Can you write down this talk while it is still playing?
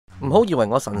唔好以為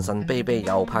我神神秘秘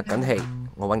又拍緊戲，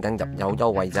我揾緊入油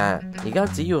優惠啫。而家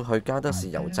只要去加德士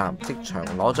油站即場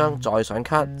攞張再賞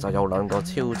卡，就有2個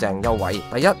超正優惠。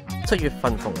第一，7月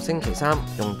份逢星期3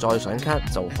用再賞卡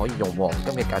就可以用黃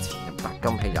金嘅價錢入白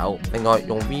金汽油。另外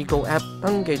用 WeGo App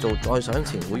登記做再賞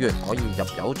前會員，可以入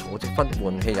油儲積分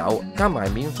換汽油，加埋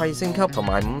免費升級同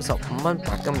埋55蚊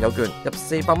白金油券，入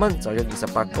400蚊就有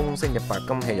28公升嘅白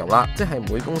金汽油啦，即係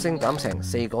每公升減成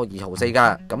4個2毫4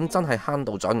噶，咁真係慳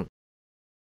到盡。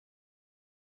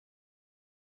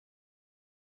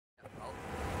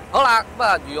好啦，咁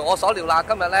啊，如我所料啦，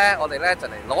今日咧，我哋咧就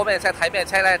嚟攞咩車睇咩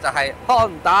車咧，就係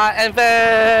Honda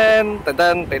Van。等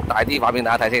等，俾大啲畫面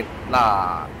大家睇先。嗱，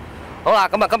好啦，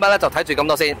咁啊，今日咧就睇住咁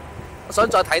多先。想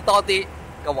再睇多啲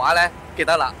嘅話咧，記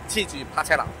得啦，黐住泊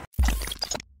車啦。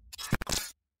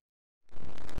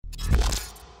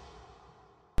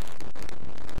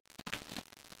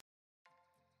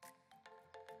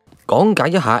講解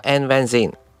一下 Van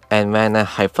先。Van 咧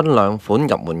係分2款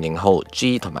入門型號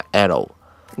G 同埋 L。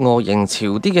外形潮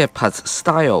啲嘅 Plus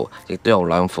Style 亦都有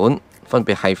2款，分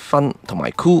別係 Fun 同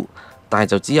埋 Cool， 但係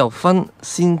就只有 Fun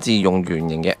先至用圓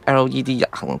形嘅 LED 日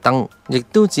行燈，亦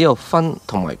都只有 Fun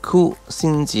同埋 Cool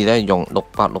先至用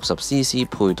660cc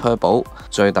配 Turbo，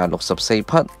 最大64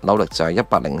匹，扭力就係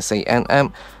104 Nm，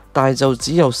 但係就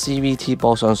只有 CVT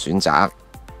波箱選擇。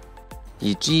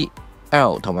而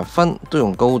G、L 同埋 Fun 都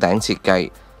用高頂設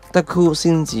計，得 Cool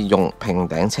先至用平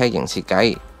頂車型設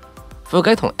計。副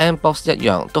機同 M-Box 一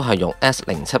樣，都係用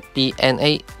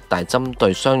S07BNA， 但係針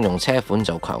對商用車款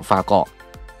就強化過。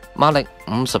馬力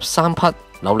53匹，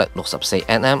扭力64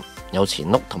 Nm， 有前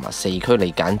轆同埋4驅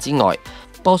利揀之外，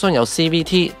波箱有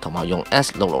CVT 同埋用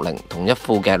S660同一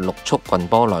副嘅6速棍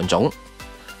波2種。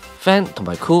Van 同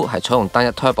埋 Cool 係採用單一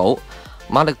Turbo，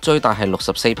 馬力最大係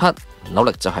64匹，扭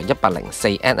力就係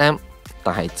104 Nm，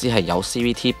 但係只係有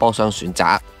CVT 波箱選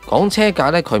擇。講車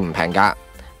價呢，佢唔平㗎。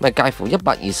介乎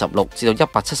126至到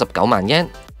179萬yen，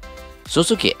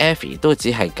 Suzuki Every 都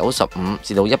只係95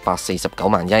至到149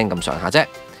萬yen咁上下啫。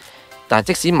但係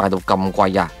即使賣到咁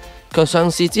貴啊，佢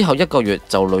上市之後1個月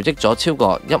就累積咗超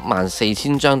過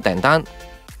14000張訂單，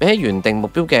比起原定目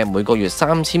標嘅每個月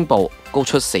3000部高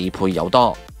出4倍有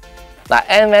多。嗱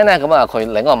Van 咧咁啊，佢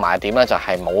另一個賣點咧就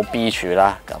係冇 B 柱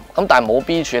啦，咁但係冇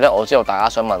B 柱咧，我知道大家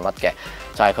想問乜嘅。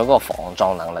就係佢嗰個防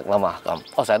撞能力啦嘛，咁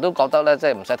我成日都覺得咧，即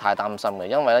係唔使太擔心嘅，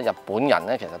因為咧日本人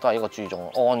咧其實都係一個注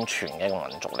重安全嘅一個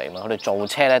民族嚟嘛，佢哋做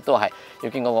車咧都係要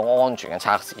經過個安全嘅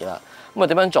測試啦。咁啊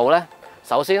點樣做咧？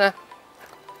首先咧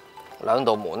2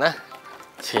道門咧，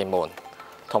前門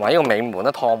同埋呢個尾門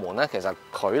咧，趟門咧，其實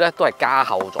佢咧都係加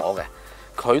厚咗嘅，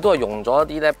佢都係用咗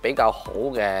一啲咧比較好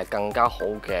嘅、更加好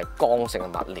嘅剛性嘅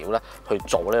物料咧去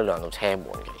做呢2道車門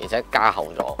嘅，而且加厚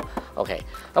咗。OK，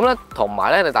 咁咧同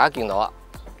埋咧，你大家見到啊。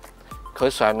佢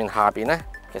上面下邊咧，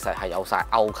其實係有晒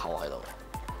勾扣喺度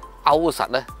嘅，勾實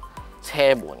咧車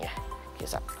門嘅。其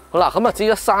實好啦，咁啊至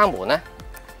於3門咧，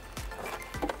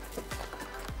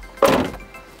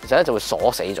其實咧就會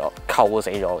鎖死咗、扣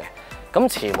死咗嘅。咁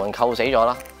前門扣死咗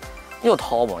啦，呢個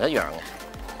趟門一樣嘅。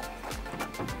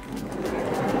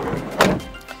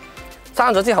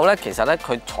閂咗之後咧，其實咧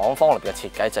佢廠方入邊嘅設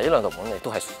計就係呢2道門亦都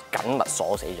係緊密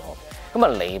鎖死咗，咁啊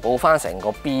彌補翻成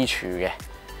個 B 柱嘅。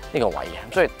呢個位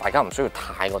嘅，所以大家唔需要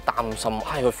太過擔心，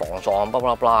佢防撞blah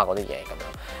blah blah嗰啲嘢咁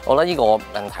樣。我覺得呢個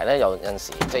問題咧有陣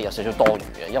時即係有少少多餘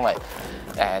嘅，因為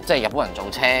即係日本人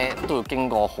做車都要經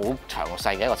過好詳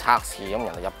細嘅一個測試，咁人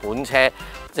哋日本車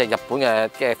即係日本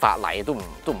嘅法例都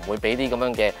唔會俾啲咁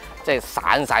樣嘅即係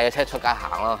散晒嘅車出街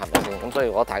行啦，係咪先？咁所以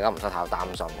我覺得大家唔使太擔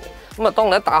心嘅。咁啊，當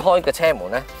你一打開嘅車門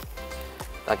咧，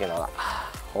大家見到啦，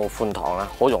好寬敞啦，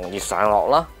好容易上落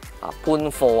啦。搬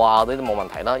貨啊嗰啲都冇問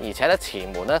題啦，而且咧前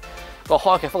門咧個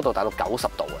開嘅幅度達到90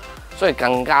度啊，所以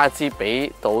更加之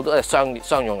俾到都係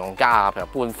商用用家啊，譬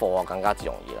如搬貨啊更加之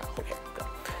容易啦。OK，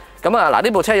 咁啊嗱，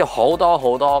呢部車有好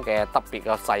多嘅特別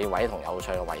嘅細位同有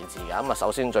趣嘅位置㗎。咁啊，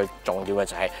首先最重要嘅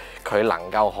就係佢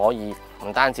能夠可以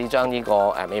唔單止將呢個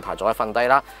尾排座位瞓低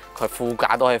啦，佢副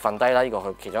駕都可以瞓低啦，呢個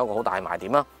佢其中一個好大賣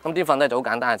點啦。咁點瞓低就好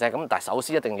簡單嘅啫，咁但係首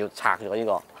先一定要拆咗呢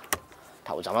個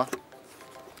頭枕啦。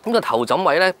咁個頭枕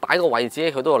位咧擺個位置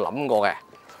咧，佢都有諗過嘅。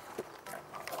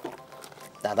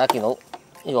嗱，大家見到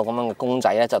呢個咁樣嘅公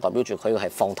仔咧，就代表住佢係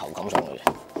放頭枕上去嘅。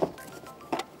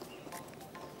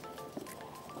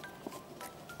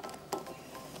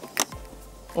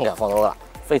咁就放到啦，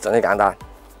非常之簡單，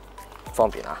方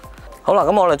便啊！好啦，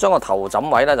咁我哋將個頭枕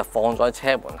位咧就放咗喺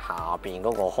車門下邊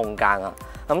嗰個空間啦。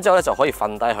咁之後咧就可以瞓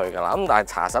低佢噶啦。咁但係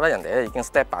查實咧，人哋咧已經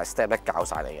step by step 咧教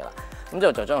晒你噶啦。咁之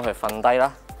後就將佢瞓低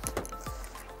啦。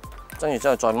跟住之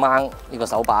後再掹呢個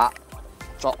手把，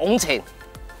再拱前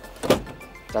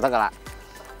就得噶啦。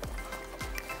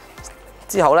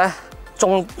之後咧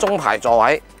中排座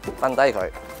位瞓低佢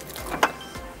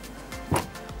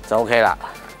就 OK 啦。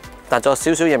但仲有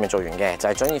少少嘢未做完嘅，就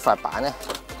係將呢塊板咧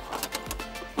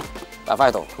擺翻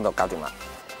喺度，咁就搞掂啦。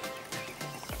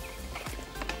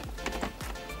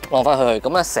放翻去，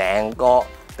咁咧成個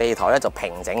地台咧就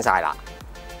平整晒啦。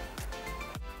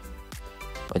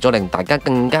為咗令大家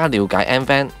更加了解 N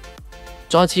van，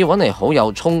 再次揾嚟好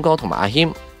友聰哥同埋阿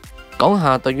謙，講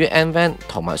下對於 N van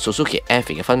同埋 Suzuki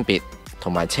Every 嘅分別，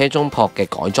同埋車中泊嘅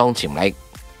改裝潛力。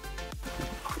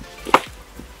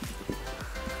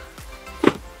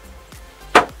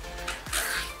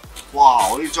哇！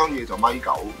我呢張嘢就米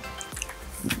9，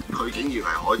佢竟然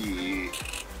係可以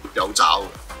有罩。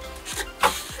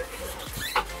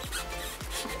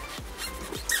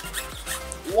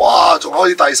哇！仲可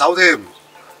以遞手添。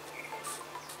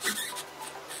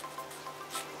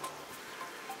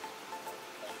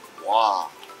哇！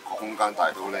個空間大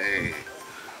到咧，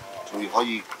仲要可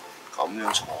以咁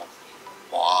樣坐。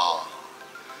哇！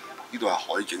呢度係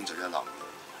海景就一流。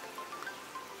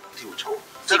條槽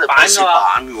真係俾攝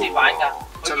板嘅喎，攝板㗎，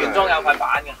佢原裝有塊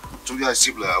板嘅。仲要係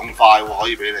攝2塊喎，可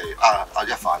以俾你一塊。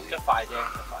一塊啫，一塊。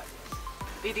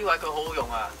呢啲位佢好好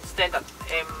用啊 ，standard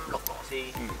M6螺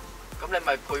絲。咁你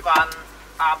咪配翻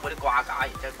啱嗰啲掛架，然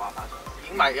之後掛翻上，已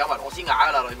經咪有埋螺絲瓦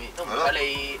㗎啦，裏面都唔使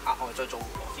你額外再做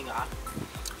螺絲瓦。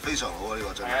非常好啊！呢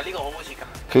個真係。係啊，呢個好好設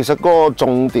計。其實個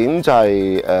重點就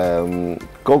係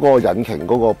嗰個引擎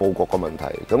嗰個佈局嘅問題。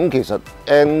咁其實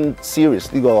N Series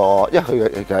呢個，因為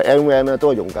佢其實 N van 咧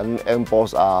都係用緊 N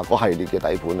Boss 啊嗰系列嘅底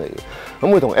盤嚟嘅。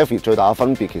咁佢同 Every 最大嘅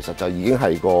分別其實就已經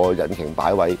係個引擎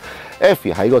擺位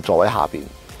 ，Every 喺個座位下邊。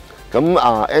咁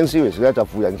N Series 咧就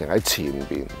副引擎喺前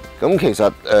邊。咁其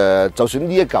實就算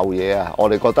呢一嚿嘢啊，我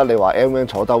哋覺得你話 N van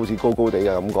坐得好似高高地嘅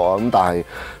感覺啊，咁但係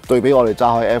對比我哋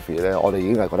揸開 Every 咧，我哋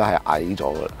已經係覺得係矮咗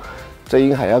㗎啦。即係已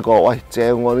經係一個喂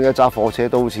正喎，點解揸貨車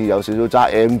都好似有少少揸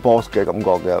N Boss 嘅感覺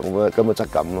嘅咁嘅質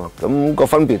感咯。咁個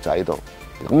分別就喺度。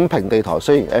咁平地台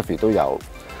雖然 Every 都有，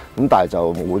咁但係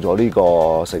就冇咗呢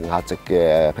個乘客席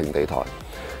嘅平地台。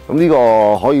咁呢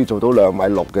個可以做到2.6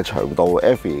米嘅長度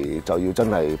 ，Every 就要真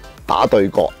係打對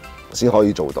角先可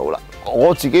以做到啦。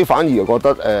我自己反而覺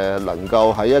得能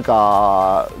夠喺一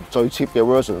架最 cheap 嘅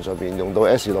version 上邊用到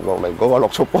S660嗰個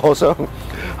6速波箱，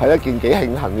係一件幾慶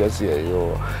幸嘅事嚟嘅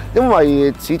喎。因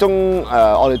為始終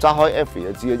我哋揸開 Every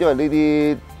就知嘅，因為呢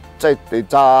啲即係你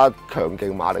揸強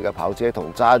勁馬力嘅跑車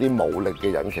同揸一啲冇力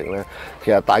嘅引擎咧，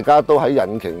其實大家都喺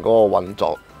引擎嗰個運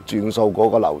作轉數嗰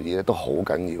個留意咧都好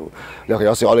緊要。尤其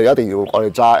有時我哋一定要我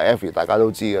哋揸 Every 大家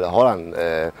都知㗎啦，可能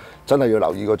真係要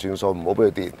留意個轉數，唔好俾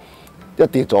佢跌。一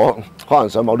跌咗，可能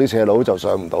上某啲斜路就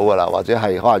上唔到㗎啦，或者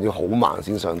係可能要好慢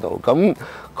先上到。咁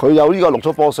佢有呢個6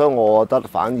速波箱，我覺得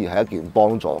反而係一件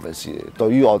幫助嘅事。對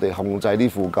於我哋控制呢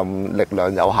副咁力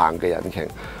量有限嘅引擎，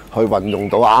去運用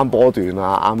到啱波段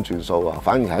啊、啱轉數啊，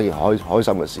反而係一件開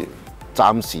心嘅事。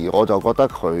暫時我就覺得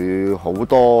佢好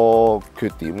多缺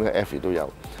點嘅 Every 都有，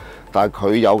但係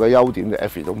佢有嘅優點嘅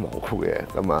Every 都冇嘅。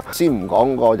咁啊，先唔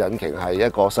講個引擎係一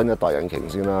個新一代引擎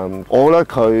先啦，我覺得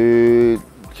佢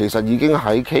其實已經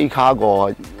喺 K 卡個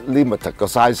limited 個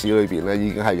size 裏邊咧，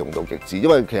已經係用到極致。因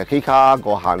為其實 K 卡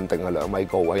個限定係2米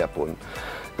高喺日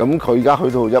本，咁佢而家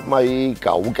去到1.9米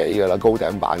幾㗎啦，高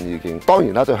頂板已經。當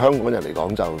然啦，對香港人嚟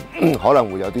講就可能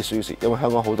會有啲輸蝕，因為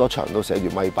香港好多場都寫住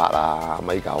1.8米啊、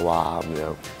1.9米啊咁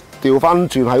樣。調翻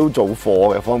轉喺做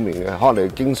貨嘅方面嘅，可能你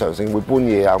經常性會搬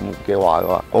嘢啊嘅話，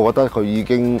我覺得佢已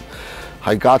經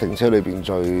係家庭車裏邊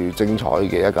最精彩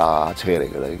嘅一架車嚟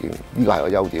㗎啦，已經。呢個係個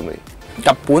優點嚟。日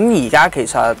本而家其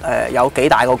實有幾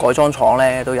大個改裝廠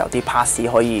咧，都有啲 parts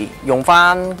可以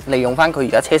利用翻佢而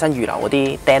家車身預留嗰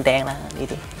啲釘釘啦，呢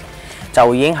啲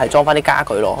就已經係裝翻啲家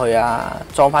具落去啊，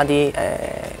裝翻啲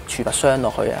儲物箱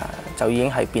落去啊，就已經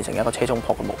係變成一個車中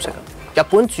泊嘅模式啦。日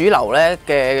本主流咧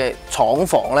嘅廠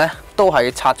房咧都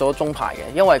係拆咗中排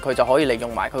嘅，因為佢就可以利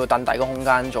用埋佢個凳底個空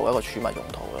間做一個儲物用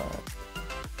途啦。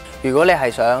如果你係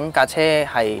想架車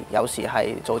係有時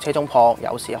係做車中泊，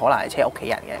有時可能係車屋企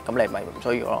人嘅，咁你咪唔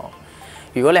需要咯。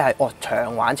如果你係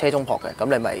長玩車中泊嘅，咁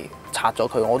你咪拆咗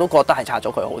佢。我都覺得係拆咗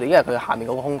佢好啲，因為佢下面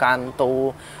嗰個空間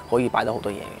都可以擺到好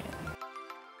多嘢嘅。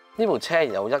呢部車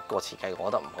有一個設計我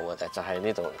覺得唔好嘅就係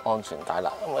呢度安全帶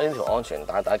啦。因為呢條安全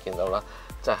帶大家見到啦，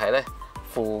就係咧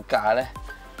副駕咧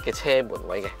嘅車門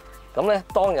位嘅。咁咧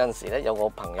當有陣時咧有個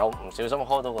朋友唔小心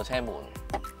開到個車門，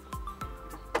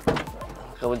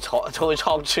佢會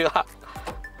錯住啦，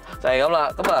就係咁啦。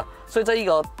咁啊，雖則呢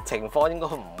個情況應該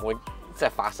唔會即係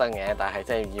發生嘅，但係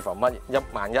即係以防萬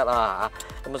一啦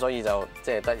嚇。咁所以就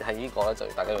即係得係呢個咧，就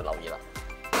大家要留意啦。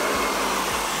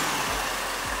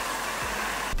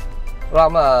好啦，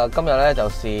咁啊，今日咧就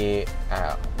是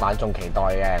萬眾期待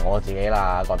嘅我自己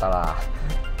啦，覺得啦，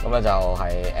咁咧就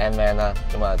係 N-Man 啦，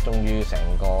咁啊，終於成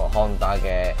個 Honda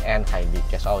嘅 N 系列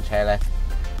嘅所有車咧，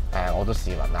我都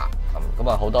試勻啦，咁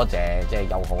啊好多謝即係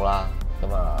友好啦，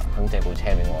咁啊肯借部車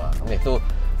俾我啦，咁亦都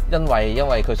因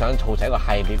為佢想湊齊一個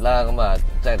系列啦，咁啊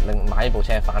即係買呢部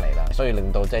車翻嚟啦，所以令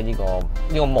到即係呢個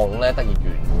夢咧得以圓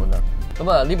滿啊！咁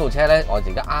啊呢部車咧，我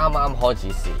而家啱啱開始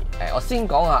試，我先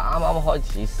講下啱啱開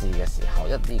始試嘅時候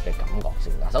一啲嘅感覺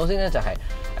先啦。首先咧就係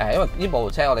因為呢部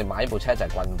車我哋買呢部車就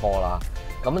係棍波啦，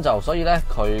咁就所以咧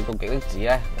佢個極力子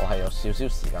咧，我係有少少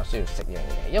時間需要適應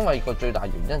嘅，因為個最大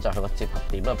原因就係佢個接合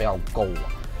點咧比較高啊，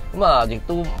咁啊亦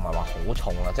都唔係話好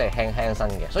重啊，即係輕輕身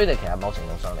嘅，所以你其實某程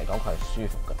度上嚟講佢係舒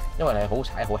服嘅，因為你好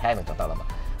踩好輕力就得啦嘛。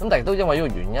咁但係都因為呢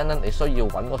個原因咧，你需要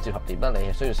揾個接合點咧，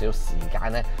你係需要少少時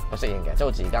間咧去適應嘅，即係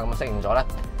好似而家咁適應咗咧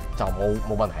就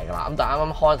冇問題噶啦。咁但係啱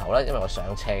啱開頭咧，因為我上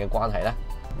斜嘅關係咧，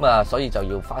咁啊所以就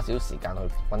要花少少時間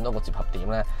去揾到個接合點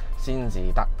咧先至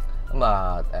得。咁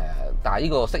啊但係呢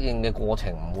個適應嘅過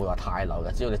程唔會話太耐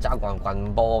嘅，只要你揸慣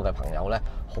棍波嘅朋友咧，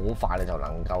好快你就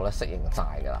能夠咧適應晒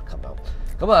㗎啦咁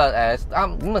樣。咁啊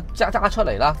啱咁啊揸出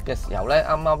嚟啦嘅時候咧，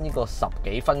啱啱呢個10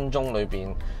幾分鐘裏邊，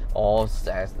我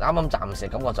啱啱暫時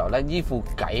感覺就係咧，依副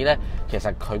計咧，其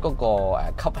實佢嗰個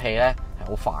吸氣咧係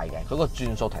好快嘅，佢個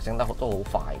轉數提升得都好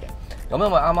快嘅。咁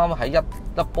因為啱啱喺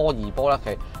一波二波咧，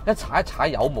佢一踩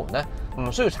油門咧，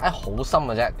唔需要踩好深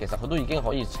嘅啫，其實佢都已經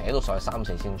可以扯到上去3、4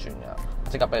千轉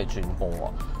嘅，即刻俾你轉波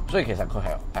喎。所以其實佢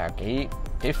係幾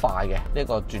快嘅呢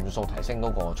個轉數提升嗰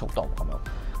個速度咁樣。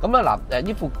咁咧嗱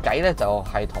呢副計咧就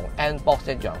係同 N-Box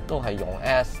一樣，都係用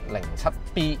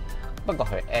S07B， 不過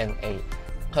佢 NA。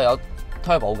佢有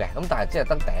推保嘅，咁但係只係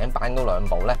得頂板嗰兩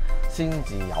部咧先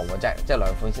至有嘅啫，即係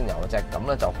兩款先有嘅啫。咁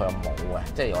咧就佢又冇嘅，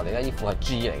即係我哋而家呢副係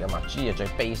G 嚟噶嘛 ，G 係最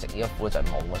basic 呢一副就係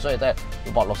冇嘅，所以都係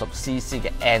要駁60cc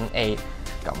嘅 NA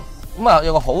咁。咁啊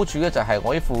有個好處咧就係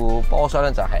我呢副波箱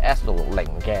咧就係 S660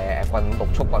嘅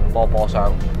6速棍波波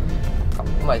箱，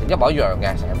咁啊一模一樣嘅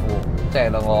成副，即係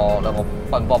兩個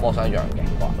棍波箱一樣嘅。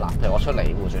嗱，譬如我出嚟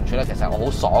迴旋處咧，其實我好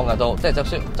爽嘅都，即係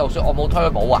就算我冇推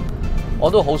保啊。我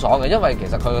都好爽嘅，因為其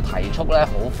實佢個提速咧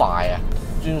好快啊，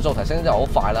轉數提升真係好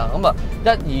快啦。咁啊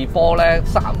1、2波咧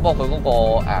3波佢嗰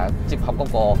個接合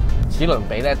嗰個齒輪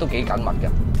比咧都幾緊密嘅，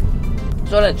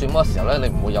所以你轉波嘅時候咧你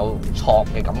唔會有挫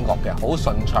嘅感覺嘅，好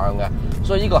順暢嘅。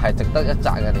所以呢個係值得一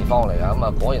讚嘅地方嚟㗎。咁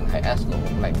啊果然係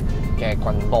S660嘅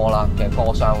棍波啦嘅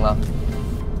波箱啦，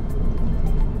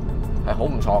係好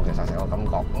唔錯，其實成個感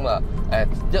覺。咁啊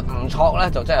一唔錯咧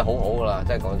就真係好好噶啦，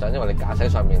即係講真，因為你駕駛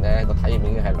上面咧個體驗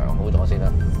已經係良好咗先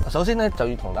啦。首先咧就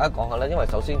要同大家講下咧，因為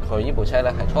首先佢呢部車咧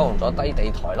係採用咗低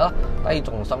地台啦、低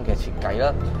重心嘅設計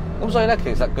啦，咁所以咧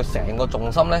其實佢成個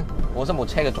重心咧本身部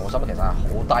車嘅重心其實係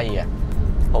好低嘅。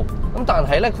好，咁但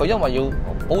係咧佢因為要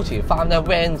保持翻咧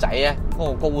van 仔咧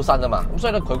嗰個高身啊嘛，咁所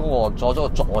以咧佢嗰個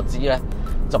坐姿咧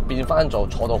就變翻坐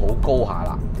到好高下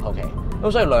啦。OK。咁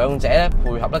所以兩者咧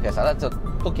配合咧，其實咧就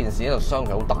嗰件事咧就相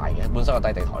距好大嘅。本身個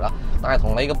低地台啦，但係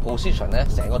同你嘅 position 咧，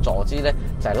成個坐姿咧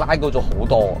就係拉高咗好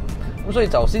多。咁所以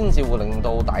就先至會令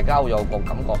到大家會有個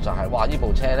感覺就係，哇！呢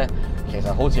部車咧其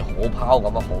實好似好拋咁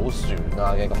啊，好船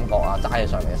啊嘅感覺啊，揸起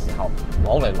上嚟嘅時候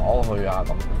攞嚟攞去啊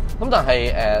咁。咁但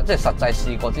係即係實際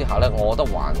試過之下咧，我覺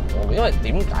得還好嘅，因為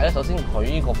點解咧？首先佢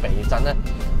呢個避震咧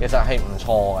其實係唔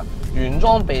錯嘅。原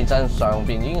裝避震上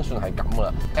邊已經算係咁噶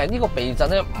啦，呢個避震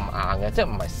咧唔硬嘅，即係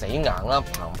唔係死硬啦、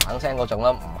砰聲嗰種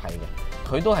啦，唔係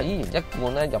嘅，佢都係依然一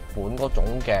貫咧日本嗰種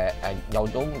嘅有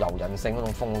種柔韌性嗰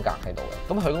種風格喺度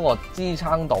嘅。咁佢嗰個支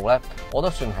撐度咧，我覺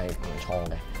得算係唔錯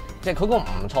嘅。即係佢嗰個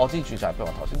唔錯之處就係，譬如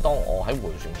話頭先當我喺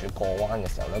迴旋處過彎嘅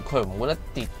時候咧，佢唔會咧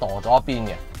跌墮咗一邊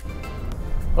嘅。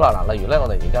好啦，嗱，例如咧，我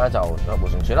哋而家就迴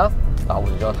旋處啦，迴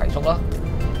旋處提速啦。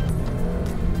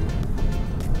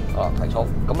提速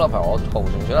咁啦，譬如我過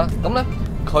迴旋處啦，咁咧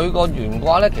佢個懸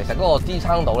掛咧，其實嗰個支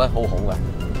撐度咧好好嘅。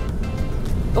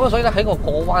咁啊，所以咧喺個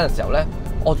過彎嘅時候咧，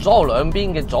我左右兩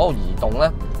邊嘅左右移動咧，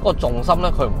嗰個重心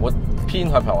咧佢唔會偏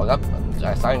向，譬如我而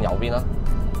家使向右邊啦。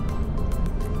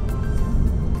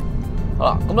好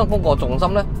啦，咁咧嗰個重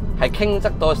心咧係傾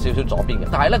側到少少左邊嘅，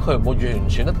但係咧佢唔會完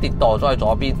全都跌墮咗喺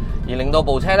左邊，而令到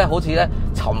部車咧好似咧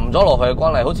沉咗落去嘅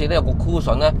關係，好似呢有個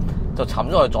cushion 咧就沉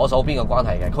咗去左手邊嘅關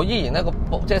係嘅，佢依然咧個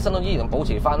車身都依然保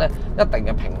持翻咧一定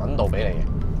嘅平穩度俾你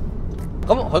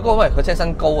嘅。咁佢嗰個因為佢車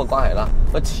身高嘅關係啦，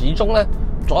佢始終咧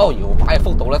左右搖擺嘅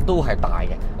幅度咧都係大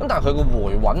嘅。咁但係佢個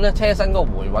回穩咧，車身嗰個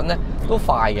回穩咧都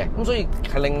快嘅。咁所以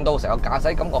係令到成個駕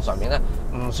駛感覺上面咧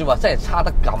唔算話真係差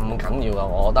得咁緊要嘅。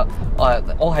我覺得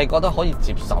我係覺得可以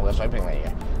接受嘅水平嚟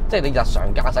嘅。即係你日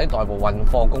常駕駛代步運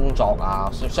貨工作啊，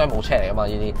商務車嚟啊嘛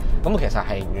呢啲，咁其實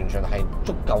係完全係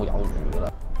足夠有餘噶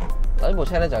啦。嗱，呢部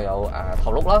車咧就有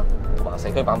頭轆啦，同埋四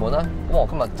驅版本啦。咁我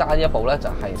今日揸呢一部咧就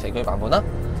係四驅版本啦。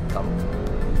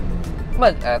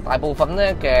咁大部分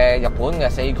咧嘅日本嘅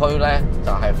四驅咧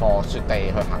就係放雪地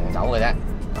去行走嘅啫。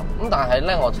咁但係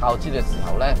咧我抄資料嘅時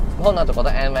候咧，可能就覺得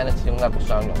N-Van 咧始終係一部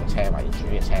商用車為主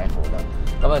嘅車款啦。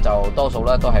咁咧就多數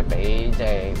咧都係俾即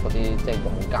係嗰啲即係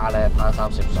用家咧攀山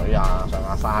涉水啊、上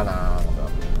下山啊咁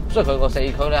樣。所以佢個四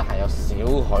驅咧係有少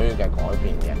許嘅改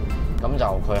變嘅。咁就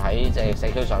佢喺即係四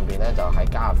驅上邊咧，就係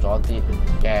加入咗一啲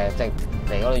嘅即係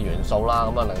嚟嗰啲元素啦，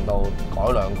咁啊令到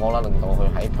改良過啦，令到佢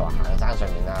喺譬如話行山上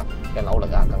面啊嘅扭力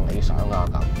啊更理想啊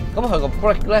咁。咁佢個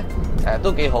brake 咧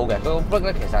都幾好嘅，佢個 brake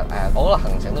咧其實我覺得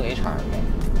行程都幾長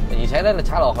嘅，而且咧你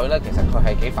踩落去咧，其實佢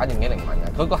係幾反應幾靈敏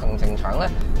嘅。佢個行程長咧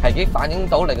係幾反映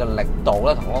到你嘅力度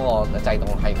咧同嗰個制動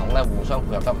系統咧互相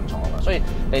配合得唔錯嘅，所以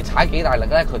你踩幾大力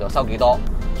咧佢就收幾多，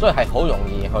所以係好容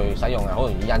易去使用嘅，好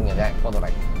容易因嘅啫嗰度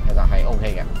力。其實係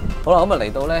OK 嘅。好啦，咁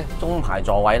嚟到咧中排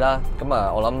座位啦，咁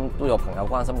我諗都有朋友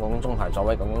關心講中排座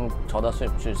位究竟坐得舒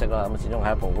唔舒適啦。咁始終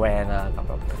係一部 van 啦咁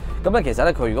樣。咁咧其實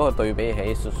咧佢如果對比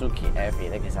起 Suzuki Every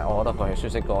咧，其實我覺得佢係舒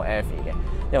適過 Every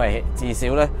嘅，因為至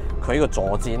少咧佢呢個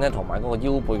坐墊咧同埋嗰個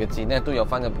腰背嘅墊咧都有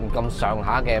翻咁上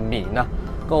下嘅面啊，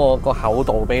嗰個厚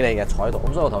度俾你嘅坐喺度。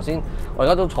咁所以我而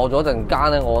家都坐咗一陣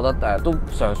間咧，我覺得都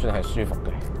尚算係舒服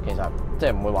嘅。其實即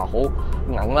係唔會話好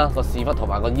硬啦，個屎忽同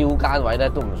埋個腰間位咧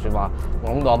都唔算話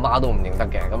硬到阿媽都唔認得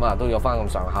嘅，咁都有翻咁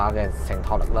上下嘅承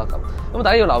托力啦咁。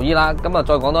大家要留意啦，咁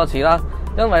再講多次啦，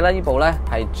因為咧呢部咧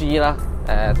係 G 啦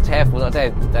車款啊，即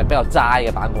係比較齋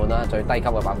嘅版本啦，最低級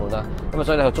嘅版本啦，咁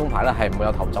所以你個中排咧係唔會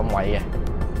有頭枕位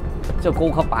嘅，即係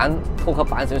高級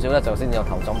版少少咧就先至有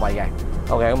頭枕位嘅。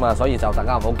OK， 咁所以就大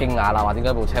家唔好驚訝啦，話點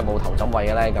解部車冇頭枕位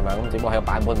嘅咧咁樣，咁只不過係個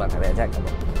版本問題嚟啫咁。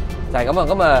就係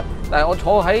咁啊，但係我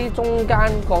坐喺中間，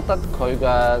覺得佢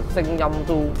嘅聲音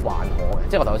都還可嘅，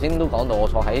即係我頭先都講到，我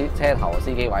坐喺車頭司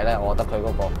機位咧，我覺得佢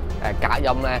嗰個隔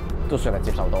音咧都算係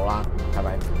接受到啦，係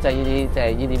咪？即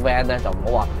係呢啲 van 咧就唔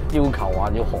好話要求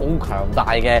話要好強大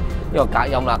嘅呢個隔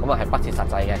音啦，咁係不切實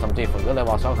際嘅，甚至乎如果你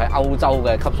話想喺歐洲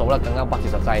嘅級數咧，更加不切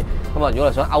實際。咁如果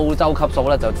你想歐洲級數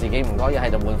咧，就自己唔該，一係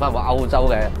就換翻部歐洲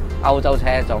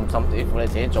車，就甚至乎你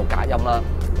自己做隔音啦。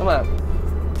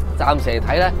暫時嚟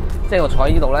睇咧，即係我坐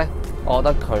喺呢度咧，我覺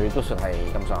得佢都算係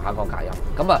咁上下個隔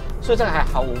音。雖則係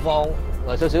後方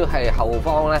有少少係後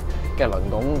方咧嘅輪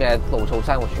拱嘅路噪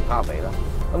聲會傳翻入嚟啦。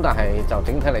但係就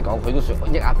整體嚟講，佢都算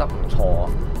抑壓得唔錯啊。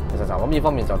其實就咁呢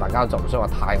方面就大家就唔需要話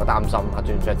太過擔心，完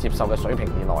全係接受嘅水平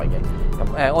以內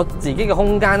嘅。我自己嘅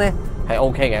空間咧係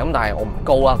OK 嘅，但係我唔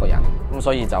高啦個人，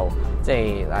所以就即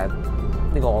係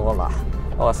呢個我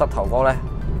個膝頭哥咧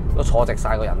都坐直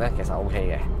晒個人咧，其實 OK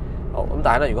嘅。好，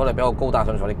但係咧，如果你比較高大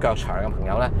上坐，你腳長嘅朋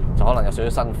友咧，就可能有少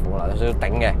少辛苦啦，有少少頂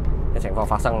嘅情況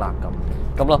發生啦，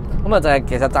咁咯。就係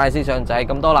其實大致上就係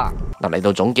咁多啦。嚟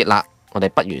到總結啦，我哋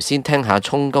不如先聽下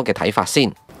聰哥嘅睇法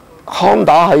先。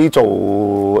Honda 喺做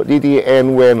呢啲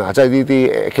N van 啊，即係呢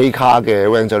啲K 卡嘅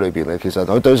van 仔裏邊咧，其實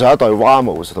佢對上一代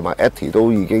Ramos 同埋 Airdy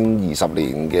都已經20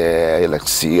年嘅歷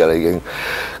史㗎啦，已經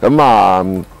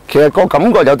其實個感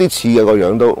覺有啲似嘅個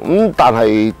樣都但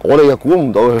係我哋又估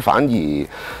唔到佢反而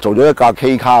做咗一架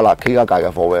K 卡啦，K 卡界嘅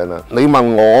貨 van 啦。你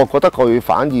問我覺得佢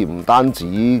反而唔單止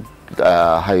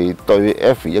係對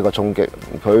Every 一個衝擊，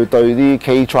佢對啲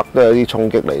K truck 都有啲衝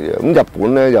擊嚟嘅。日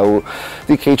本咧有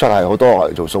啲 K truck 係好多攞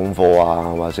嚟做送貨啊，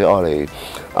或者攞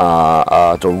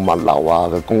嚟做物流啊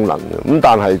嘅功能嘅。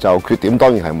但係就缺點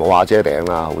當然係冇瓦遮頂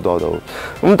啦，好多都。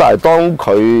但係當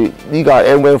佢呢架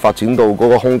N-Van 發展到嗰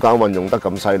個空間運用得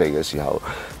咁犀利嘅時候，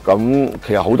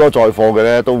其實好多載貨嘅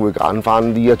咧都會揀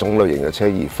翻呢一種類型嘅車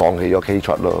而放棄咗 K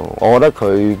truck 咯。我覺得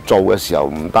佢做嘅時候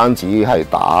唔單止係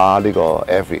打呢個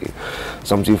Every，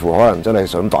 甚至乎可能真係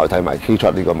想代替埋 K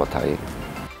truck 呢個物體。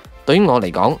對於我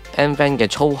嚟講 ，N-Van 嘅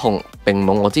操控並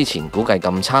冇我之前估計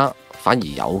咁差，反而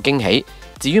有驚喜。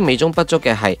至於美中不足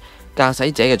嘅係駕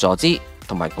駛者嘅坐姿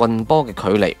同埋棍波嘅距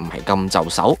離唔係咁就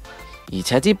手，而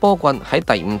且支波棍喺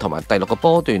第5同埋第6個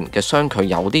波段嘅相距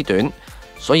有啲短，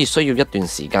所以需要一段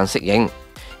時間適應。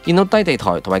見到低地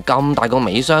台同埋咁大個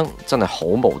尾箱，真係好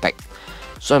無敵。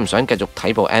想唔想繼續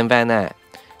睇部 N-Van 呢？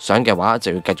想嘅話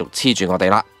就要繼續黐住我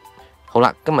哋啦。好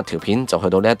啦，今日條片就去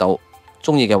到呢一度。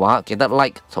中意嘅話記得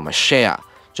like 同埋 share，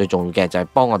 最重要嘅就係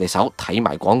幫我哋手睇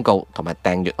埋廣告同埋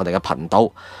訂閱我哋嘅頻道。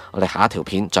我哋下一條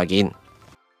片再見。